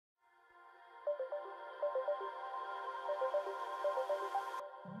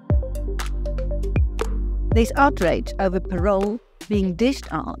There's outrage over parole being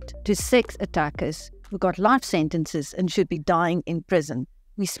dished out to sex attackers who got life sentences and should be dying in prison.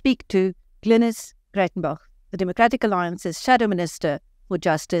 We speak to Glynnis Breytenbach, the Democratic Alliance's Shadow Minister for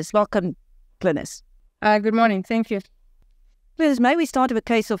Justice. Welcome, Glynnis. Good morning. Thank you. Glynnis, may we start with a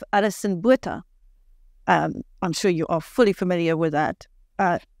case of Alison Botha? I'm sure you are fully familiar with that.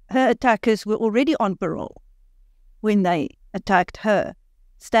 Her attackers were already on parole when they attacked her,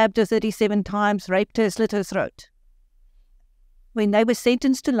 stabbed her 37 times, raped her, slit her throat. When they were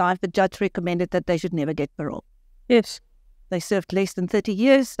sentenced to life, the judge recommended that they should never get parole. Yes. They served less than 30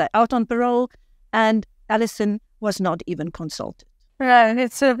 years, they're out on parole, and Alison was not even consulted. Right,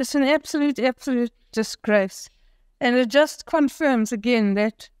 it's an absolute disgrace. And it just confirms again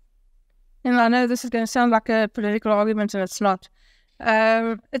that, and I know this is going to sound like a political argument, and it's not.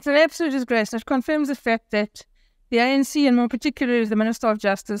 It's an absolute disgrace. It confirms the fact that the ANC, and more particularly the Minister of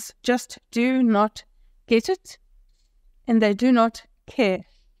Justice, just do not get it, and they do not care.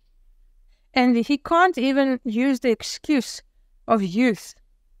 And he can't even use the excuse of youth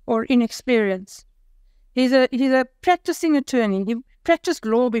or inexperience. He's a practicing attorney. He practiced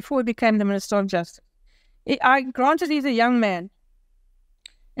law before he became the Minister of Justice. Granted, he's a young man,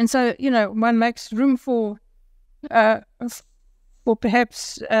 and so one makes room for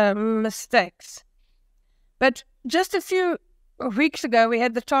perhaps mistakes. But just a few weeks ago, we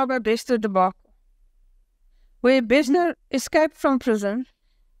had the Thabo Bester debacle, where Bester escaped from prison,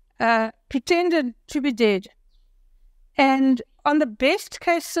 pretended to be dead, and on the best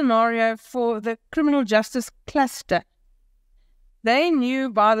case scenario for the criminal justice cluster, they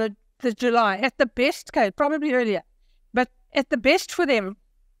knew by the July, at the best case, probably earlier, but at the best for them,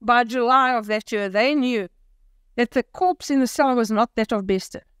 by July of that year, they knew that the corpse in the cell was not that of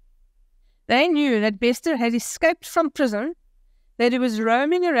Bester. They knew that Bester had escaped from prison, that he was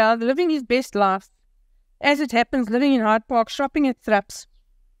roaming around, living his best life, as it happens, living in Hyde Park, shopping at Thrups.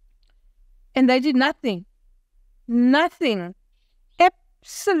 And they did nothing. Nothing.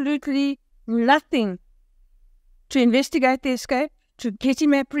 Absolutely nothing to investigate the escape, to get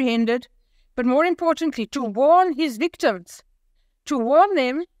him apprehended, but more importantly, to warn his victims, to warn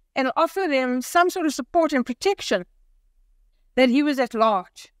them and offer them some sort of support and protection that he was at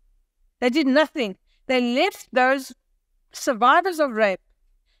large. They did nothing. They left those survivors of rape,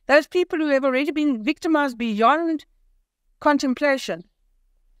 those people who have already been victimized beyond contemplation,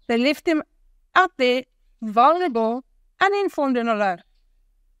 they left them out there, vulnerable, uninformed and alone.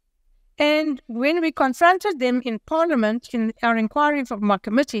 And when we confronted them in Parliament, in our inquiry from my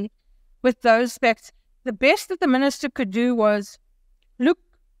committee, with those facts, the best that the minister could do was look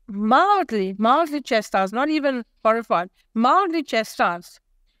mildly chastised, not even horrified, mildly chastised,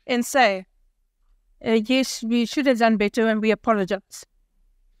 and say, yes, we should have done better and we apologize.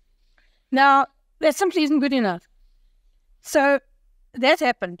 Now, that simply isn't good enough. So that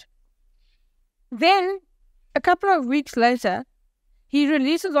happened. Then, a couple of weeks later, he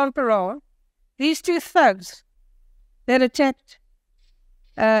releases on parole these two thugs that attacked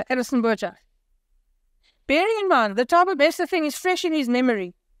Alison Botha. Bearing in mind, the Thabo Bester thing is fresh in his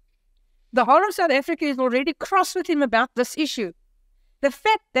memory. The whole of South Africa is already cross with him about this issue. The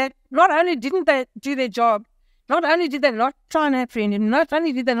fact that not only didn't they do their job, not only did they not try and apprehend him, not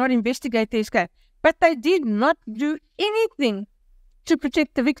only did they not investigate the escape, but they did not do anything to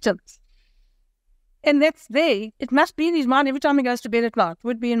protect the victims. And that's there. It must be in his mind every time he goes to bed at night.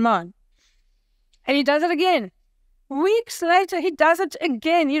 Would be in mind. And he does it again. Weeks later, he does it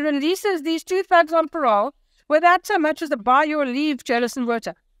again. He releases these two thugs on parole without so much as a buy your leave to Alison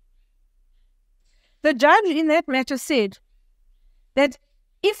Botha. The judge in that matter said that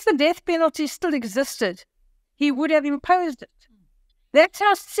if the death penalty still existed, he would have imposed it. That's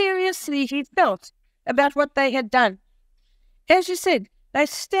how seriously he felt about what they had done. As you said, they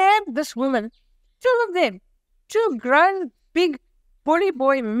stabbed this woman, two of them, two grown, big, bully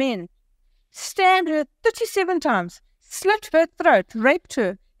boy men, stabbed her 37 times, slit her throat, raped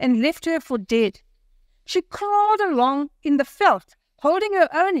her, and left her for dead. She crawled along in the veldt, holding her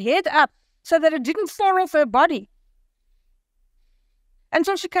own head up so that it didn't fall off her body,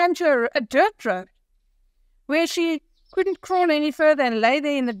 until she came to a dirt road, where she couldn't crawl any further and lay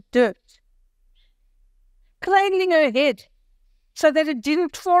there in the dirt, cradling her head so that it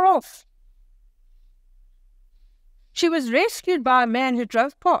didn't fall off. She was rescued by a man who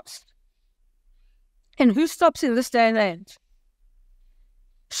drove past. And who stops in this day and age?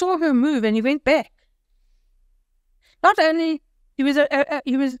 Saw her move and he went back. Not only, he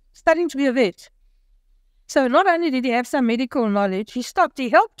was studying to be a vet. So not only did he have some medical knowledge, he stopped, he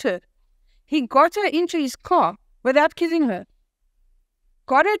helped her. He got her into his car without killing her.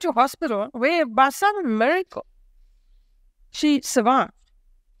 got her to hospital where, by some miracle, she survived.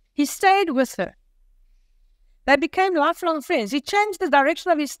 He stayed with her. They became lifelong friends. He changed the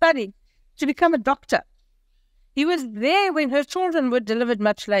direction of his study to become a doctor. He was there when her children were delivered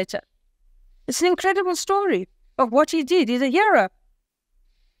much later. It's an incredible story of what he did. He's a hero.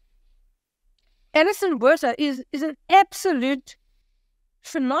 Alison Botha is an absolute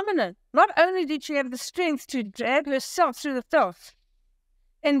phenomenon. Not only did she have the strength to drag herself through the filth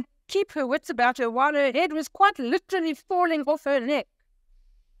and keep her wits about her while her head was quite literally falling off her neck,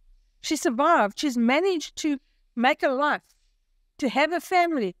 she survived. She's managed to make a life, to have a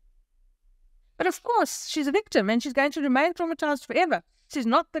family. But of course, she's a victim and she's going to remain traumatized forever. She's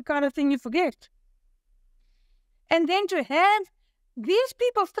not the kind of thing you forget. And then to have these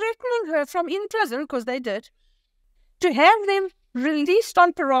people threatening her from in prison, because they did, to have them released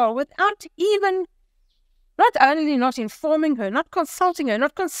on parole without even, not only not informing her, not consulting her,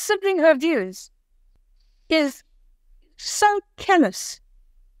 not considering her views, is so callous.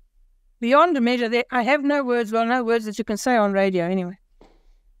 Beyond a measure, I have no words, well, no words that you can say on radio anyway.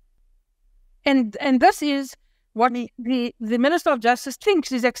 And this is what the Minister of Justice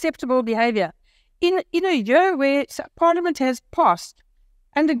thinks is acceptable behaviour. In a year where Parliament has passed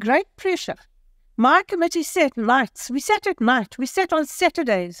under great pressure, my committee sat nights. We sat at night. We sat on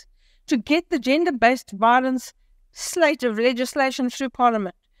Saturdays to get the gender-based violence slate of legislation through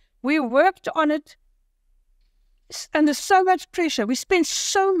Parliament. We worked on it under so much pressure. We spent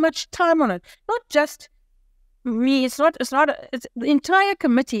so much time on it. Not just me. It's the entire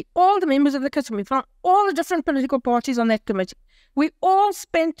committee, all the members of the committee, from all the different political parties on that committee. We all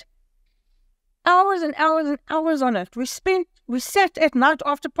spent hours and hours and hours on it. We sat at night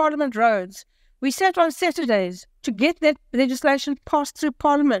after Parliament roads. We sat on Saturdays to get that legislation passed through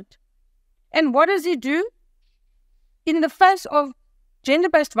Parliament. And what does he do? In the face of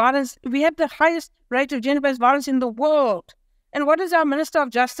gender-based violence, we have the highest rate of gender-based violence in the world. And what does our Minister of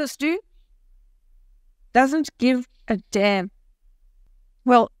Justice do? Doesn't give a damn.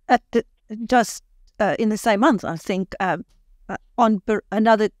 Well, in the same month, I think, on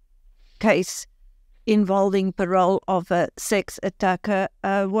another case involving parole of a sex attacker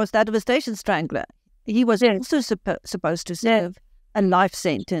was that of a Station Strangler. He was also supposed to serve a life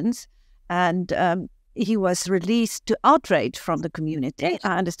sentence, and he was released to outrage from the community. Yes.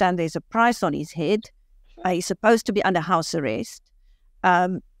 I understand there's a price on his head. He's supposed to be under house arrest.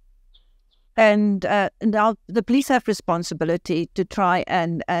 And now the police have responsibility to try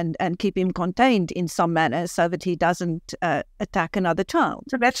and keep him contained in some manner so that he doesn't attack another child.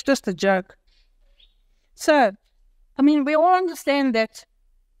 So that's just a joke. So, I mean, we all understand that,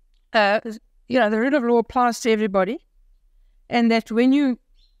 the rule of law applies to everybody, and that when you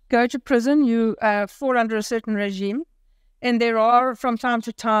go to prison, you fall under a certain regime, and there are, from time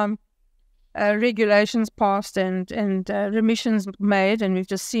to time, regulations passed and remissions made, and we've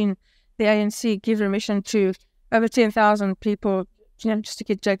just seen the ANC give remission to over 10,000 people, just to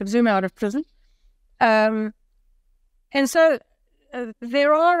get Jacob Zuma out of prison. And so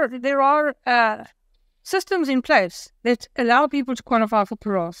there are systems in place that allow people to qualify for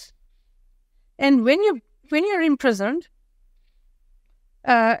paroles. And when you're imprisoned,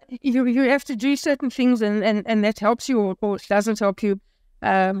 you have to do certain things, and that helps you or doesn't help you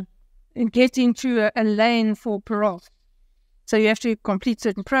get into a lane for parole. So you have to complete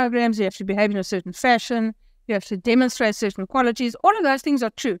certain programs, you have to behave in a certain fashion, you have to demonstrate certain qualities. All of those things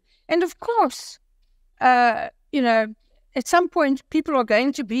are true. And of course, at some point, people are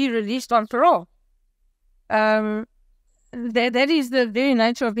going to be released on parole. That is the very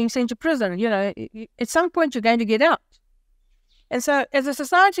nature of being sent to prison. At some point, you're going to get out. And so, as a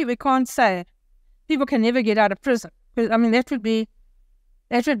society, we can't say people can never get out of prison. Because, I mean, that would be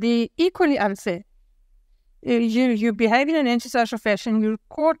equally unfair. You behave in an antisocial fashion, you're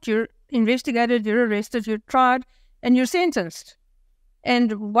caught, you're investigated, you're arrested, you're tried, and you're sentenced.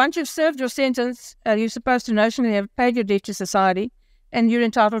 And once you've served your sentence, you're supposed to notionally have paid your debt to society, and you're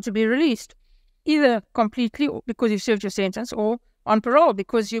entitled to be released, either completely because you've served your sentence, or on parole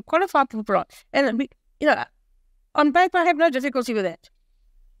because you qualify for parole. And, on paper, I have no difficulty with that.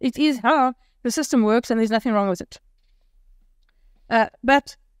 It is how the system works, and there's nothing wrong with it.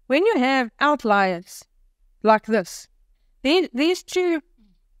 But when you have outliers like this, these two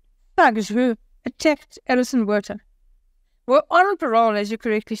thugs who attacked Alison Botha were on parole, as you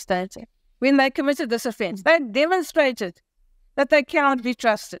correctly stated, when they committed this offence. They demonstrated that they cannot be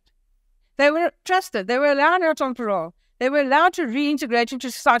trusted. They were trusted. They were allowed out on parole. They were allowed to reintegrate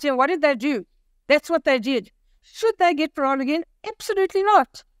into society. And what did they do? That's what they did. Should they get parole again? Absolutely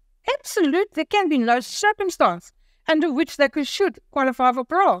not. Absolute. There can be no circumstance under which they should qualify for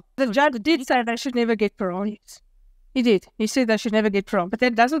parole. The judge did say they should never get parole. Yes. He did. He said they should never get parole. But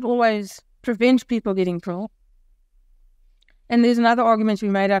that doesn't always prevent people getting parole. And there's another argument to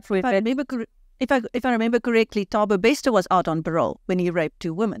be made up for it. If I remember correctly, Thabo Bester was out on parole when he raped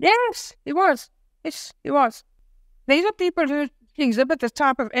 2 women. Yes, he was. Yes, he was. These are people who exhibit this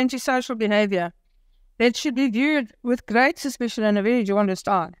type of antisocial behavior that should be viewed with great suspicion and a very jaundiced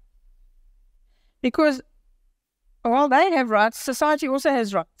eye. Because while they have rights, society also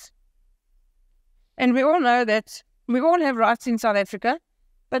has rights. And we all know that we all have rights in South Africa,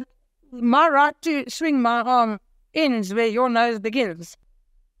 but my right to swing my arm ends where your nose begins.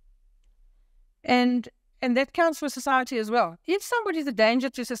 And that counts for society as well. If somebody's a danger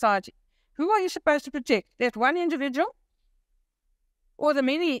to society, who are you supposed to protect? That one individual? Or the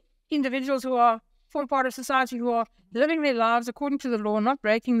many individuals who form part of society, who are living their lives according to the law, not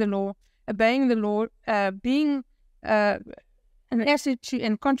breaking the law, obeying the law, being an asset to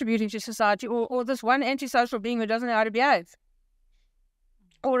and contributing to society, or this one antisocial being who doesn't know how to behave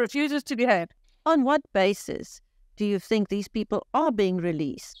or refuses to behave? On what basis do you think these people are being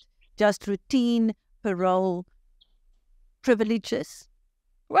released? Just routine parole privileges?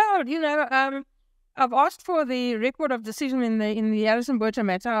 Well, I've asked for the record of decision in the Alison Botha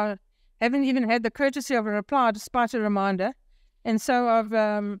matter. I haven't even had the courtesy of a reply despite a reminder. And so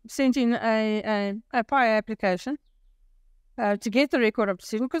I've sent in a prior application to get the record of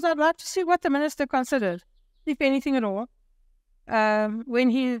decision, because I'd like to see what the minister considered, if anything at all, when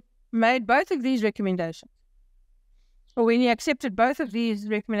he made both of these recommendations, or when he accepted both of these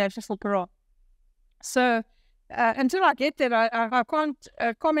recommendations for parole. So until I get that, I can't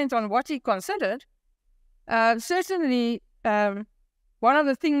comment on what he considered. Certainly, one of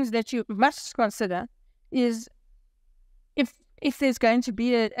the things that you must consider is if there's going to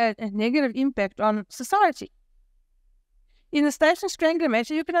be a negative impact on society. In the Station Strangler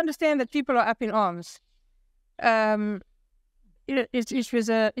matter, you can understand that people are up in arms. It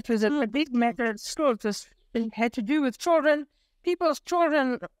was a big matter. It had to do with children. People's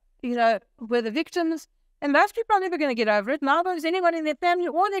children, were the victims. And those people are never going to get over it. Neither is anyone in their family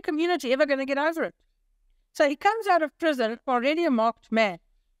or their community ever going to get over it. So he comes out of prison already a marked man.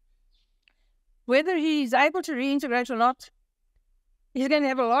 Whether he's able to reintegrate or not, he's going to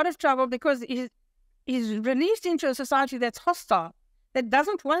have a lot of trouble, because he's released into a society that's hostile, that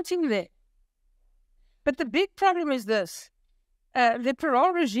doesn't want him there. But the big problem is this. The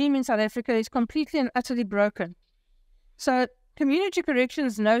parole regime in South Africa is completely and utterly broken. So community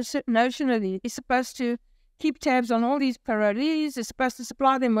corrections notionally is supposed to keep tabs on all these parolees, is supposed to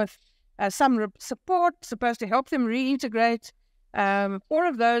supply them with some support, supposed to help them reintegrate, all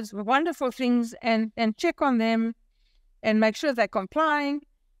of those wonderful things, and check on them and make sure they're complying.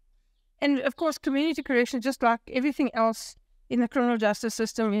 And of course, community correction, just like everything else in the criminal justice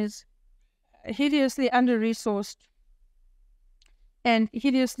system, is hideously under-resourced and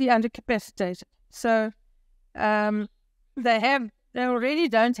hideously undercapacitated. So they already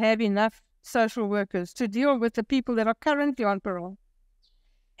don't have enough social workers to deal with the people that are currently on parole.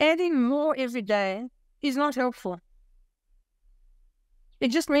 Adding more every day is not helpful. It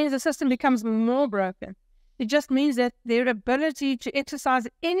just means the system becomes more broken. It just means that their ability to exercise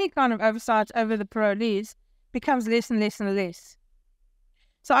any kind of oversight over the parolees becomes less and less and less.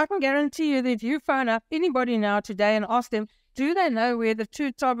 So I can guarantee you that if you phone up anybody now today and ask them, do they know where the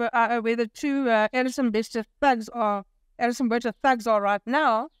two Alison Bester thugs are, Alison Botha thugs are right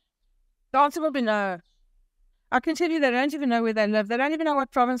now? The answer will be no. I can tell you they don't even know where they live. They don't even know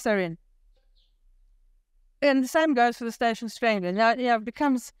what province they're in. And the same goes for the Station Strangler. Now, it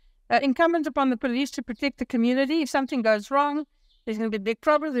becomes incumbent upon the police to protect the community. If something goes wrong, there's going to be big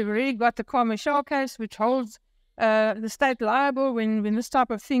problems. We've already got the Kwame Shell case, which holds the state liable when this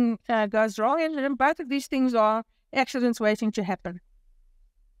type of thing goes wrong. And both of these things are accidents waiting to happen.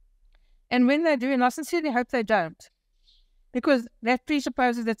 And when they do, and I sincerely hope they don't, because that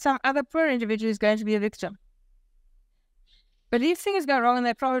presupposes that some other poor individual is going to be a victim. But if things go wrong, and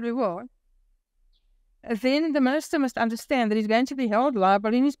they probably will, then the minister must understand that he's going to be held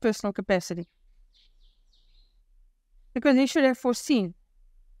liable in his personal capacity, because he should have foreseen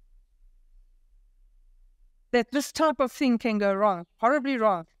that this type of thing can go wrong, horribly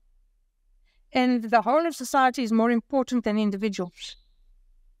wrong. And the whole of society is more important than individuals.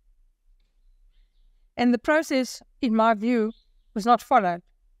 And the process, in my view, was not followed.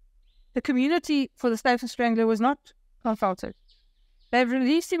 The community for the Station Strangler was not consulted. They've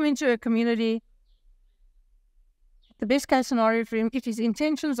released him into a community, the best case scenario for him, if his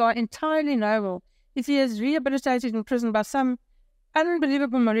intentions are entirely noble, if he is rehabilitated in prison by some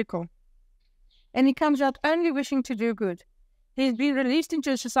unbelievable miracle, and he comes out only wishing to do good. He's been released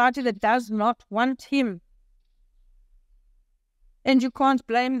into a society that does not want him. And you can't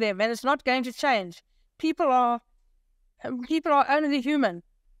blame them, and it's not going to change. People are only human.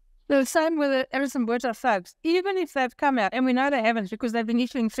 The same with the Alison Botha thugs. Even if they've come out, and we know they haven't because they've been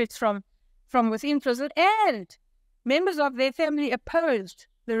issuing threats from within prison, and members of their family opposed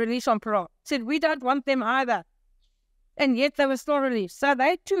the release on parole, said we don't want them either. And yet they were still released. So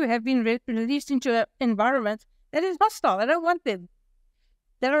they too have been released into an environment that is hostile. They don't want them.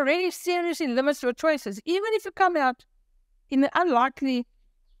 That already seriously limits your choices. Even if you come out in the unlikely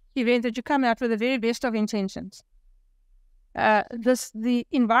event that you come out with the very best of intentions. The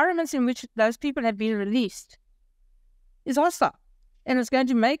environments in which those people have been released is hostile. And it's going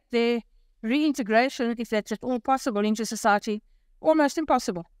to make their reintegration, if that's at all possible, into society almost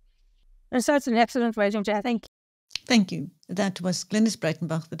impossible. And so it's an excellent waging to have. Thank you. Thank you. That was Glynnis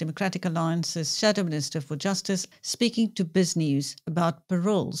Breytenbach, the Democratic Alliance's Shadow Minister for Justice, speaking to BizNews about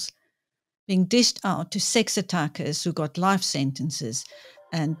paroles being dished out to sex attackers who got life sentences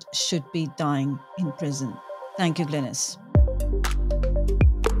and should be dying in prison. Thank you, Glynnis.